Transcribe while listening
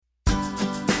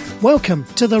Welcome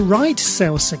to the Write,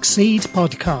 Sell, Succeed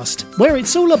podcast, where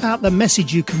it's all about the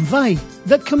message you convey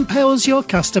that compels your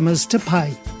customers to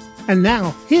pay. And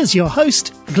now, here's your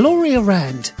host, Gloria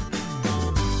Rand.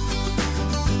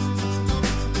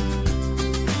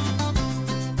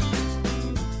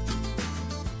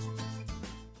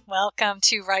 Welcome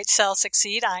to Write, Sell,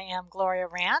 Succeed. I am Gloria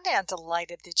Rand and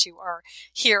delighted that you are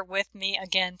here with me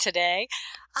again today.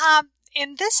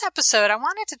 In this episode, I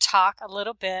wanted to talk a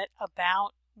little bit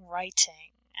about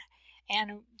writing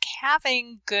and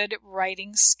having good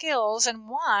writing skills and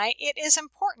why it is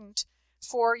important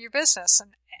for your business.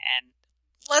 And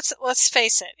let's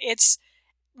face it, it's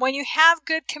when you have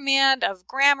good command of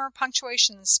grammar,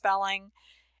 punctuation, and spelling,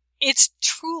 it's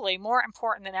truly more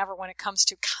important than ever when it comes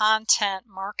to content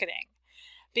marketing.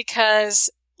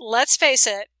 Because let's face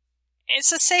it,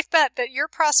 it's a safe bet that your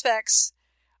prospects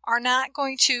are not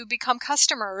going to become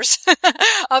customers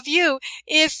of you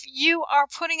if you are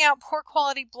putting out poor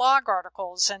quality blog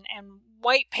articles and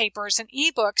white papers and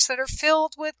ebooks that are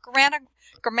filled with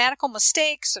grammatical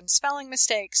mistakes and spelling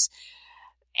mistakes.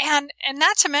 And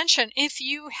not to mention, if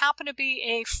you happen to be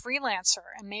a freelancer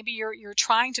and maybe you're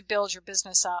trying to build your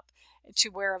business up to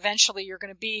where eventually you're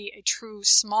going to be a true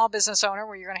small business owner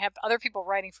where you're going to have other people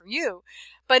writing for you.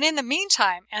 But in the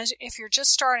meantime, if you're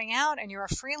just starting out and you're a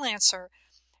freelancer,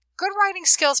 good writing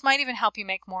skills might even help you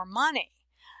make more money.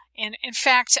 And in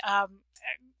fact,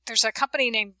 there's a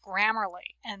company named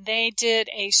Grammarly, and they did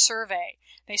a survey.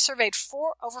 They surveyed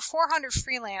over 400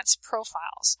 freelance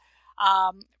profiles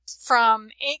from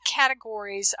 8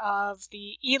 categories of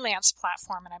the Elance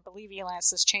platform, and I believe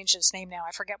Elance has changed its name now.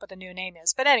 I forget what the new name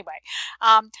is, but anyway.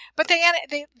 But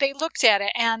they looked at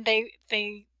it, and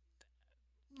they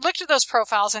looked at those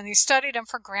profiles, and they studied them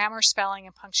for grammar, spelling,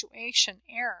 and punctuation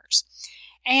errors.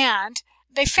 And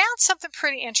they found something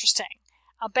pretty interesting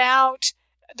about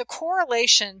the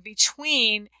correlation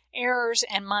between errors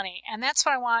and money. And that's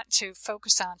what I want to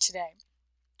focus on today.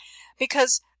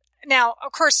 Because now,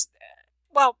 of course,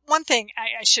 well, one thing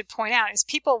I should point out is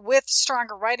people with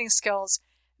stronger writing skills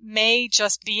may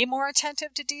just be more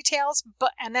attentive to details,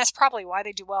 and that's probably why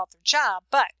they do well at their job.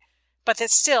 But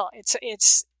that's still, it's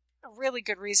a really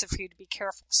good reason for you to be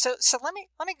careful. So let me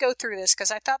go through this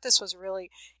because I thought this was really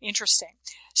interesting.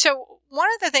 So one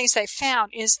of the things they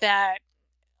found is that,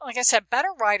 like I said, better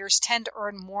writers tend to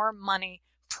earn more money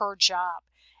per job.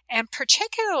 And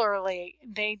particularly,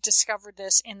 they discovered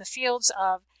this in the fields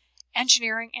of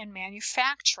engineering and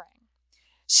manufacturing.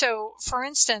 So, for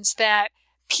instance, that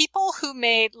people who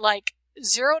made like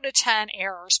 0 to 10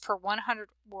 errors per 100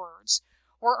 words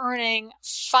were earning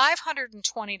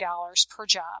 $520 per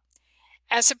job,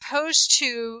 as opposed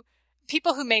to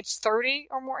people who made 30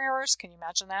 or more errors. Can you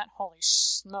imagine that? Holy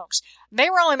smokes.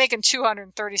 They were only making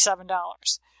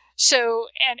 $237. So,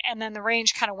 and then the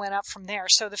range kind of went up from there.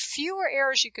 So the fewer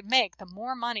errors you could make, the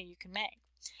more money you can make.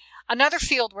 Another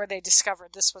field where they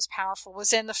discovered this was powerful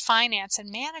was in the finance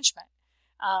and management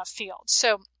field.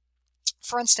 So,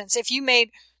 for instance, if you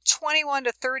made 21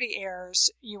 to 30 errors,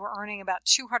 you were earning about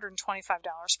 $225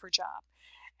 per job.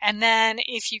 And then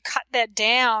if you cut that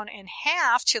down in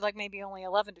half to like maybe only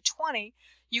 11 to 20,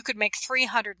 you could make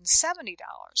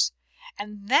 $370.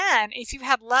 And then if you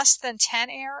had less than 10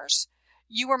 errors,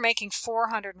 you were making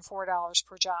 $404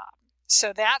 per job.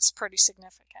 So that's pretty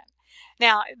significant.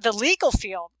 Now, the legal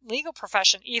field, legal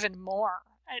profession, even more,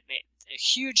 a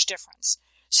huge difference.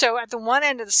 So at the one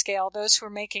end of the scale, those who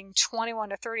are making 21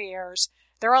 to 30 errors,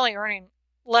 they're only earning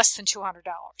less than $200.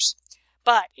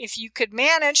 But if you could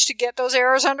manage to get those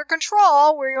errors under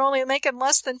control, where you're only making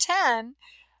less than 10,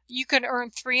 you can earn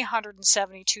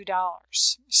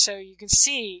 $372. So you can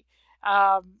see,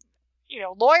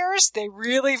 lawyers, they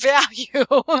really value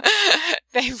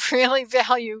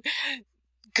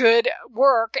good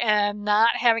work and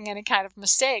not having any kind of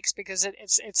mistakes because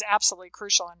it's absolutely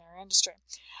crucial in their industry.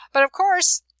 But of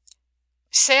course,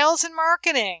 sales and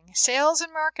marketing,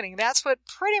 that's what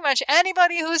pretty much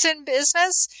anybody who's in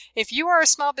business, if you are a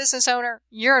small business owner,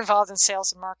 you're involved in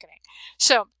sales and marketing.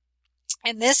 So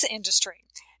in this industry,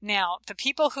 now the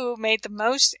people who made the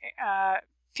most,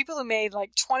 people who made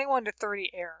like 21 to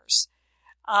 30 errors,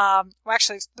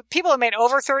 the people who made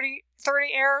over 30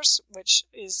 errors, which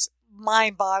is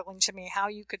mind-boggling to me how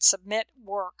you could submit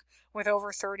work with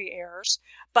over 30 errors,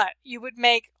 but you would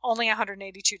make only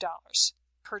 $182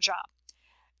 per job.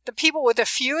 The people with the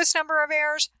fewest number of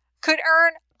errors could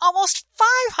earn almost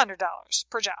 $500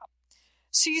 per job.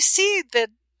 So you see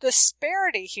the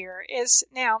disparity here is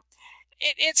now,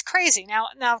 it's crazy. Now,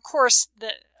 of course,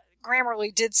 the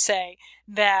Grammarly did say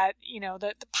that,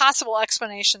 the possible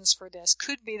explanations for this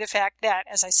could be the fact that,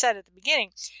 as I said at the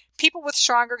beginning, people with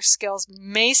stronger skills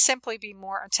may simply be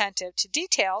more attentive to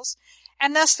details,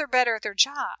 and thus they're better at their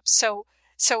job. So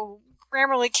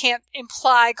Grammarly can't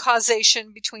imply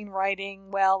causation between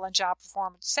writing well and job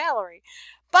performance salary.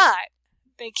 But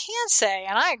they can say,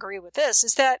 and I agree with this,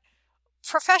 is that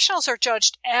professionals are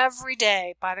judged every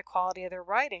day by the quality of their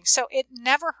writing. So it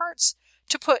never hurts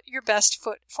to put your best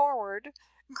foot forward,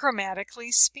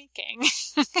 grammatically speaking.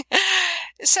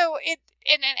 So it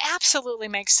absolutely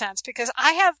makes sense, because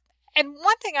and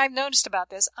one thing I've noticed about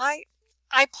this, I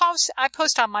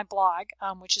post on my blog,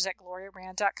 which is at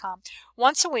gloriarand.com.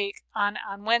 Once a week on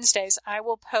Wednesdays, I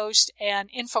will post an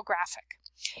infographic.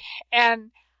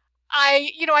 And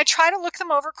I try to look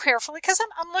them over carefully, because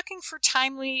I'm looking for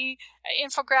timely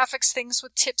infographics, things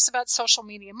with tips about social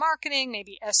media marketing,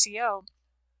 maybe SEO.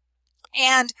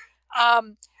 And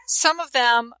some of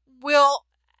them will,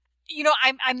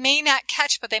 I may not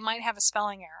catch, but they might have a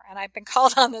spelling error. And I've been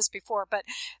called on this before, but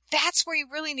that's where you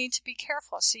really need to be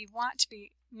careful. So you want to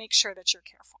make sure that you're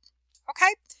careful.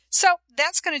 Okay, so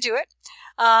that's going to do it.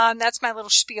 That's my little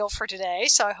spiel for today.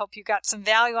 So I hope you got some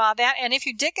value out of that. And if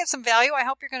you did get some value, I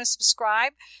hope you're going to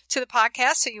subscribe to the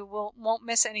podcast so you won't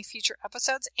miss any future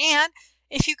episodes. And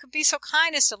if you could be so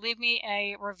kind as to leave me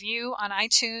a review on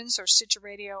iTunes or Stitcher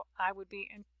Radio, I would be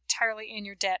entirely in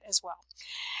your debt as well.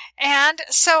 And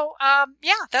so,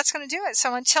 that's going to do it.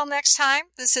 So until next time,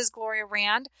 this is Gloria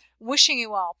Rand, wishing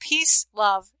you all peace,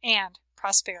 love, and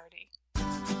prosperity.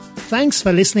 Thanks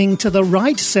for listening to the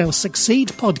Write, Sell, Succeed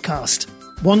podcast.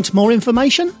 Want more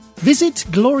information? Visit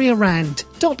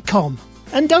gloriarand.com.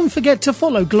 And don't forget to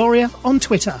follow Gloria on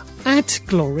Twitter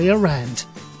 @GloriaRand.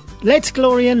 Let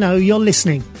Gloria know you're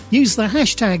listening. Use the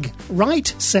hashtag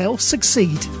Write, Sell,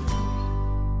 Succeed.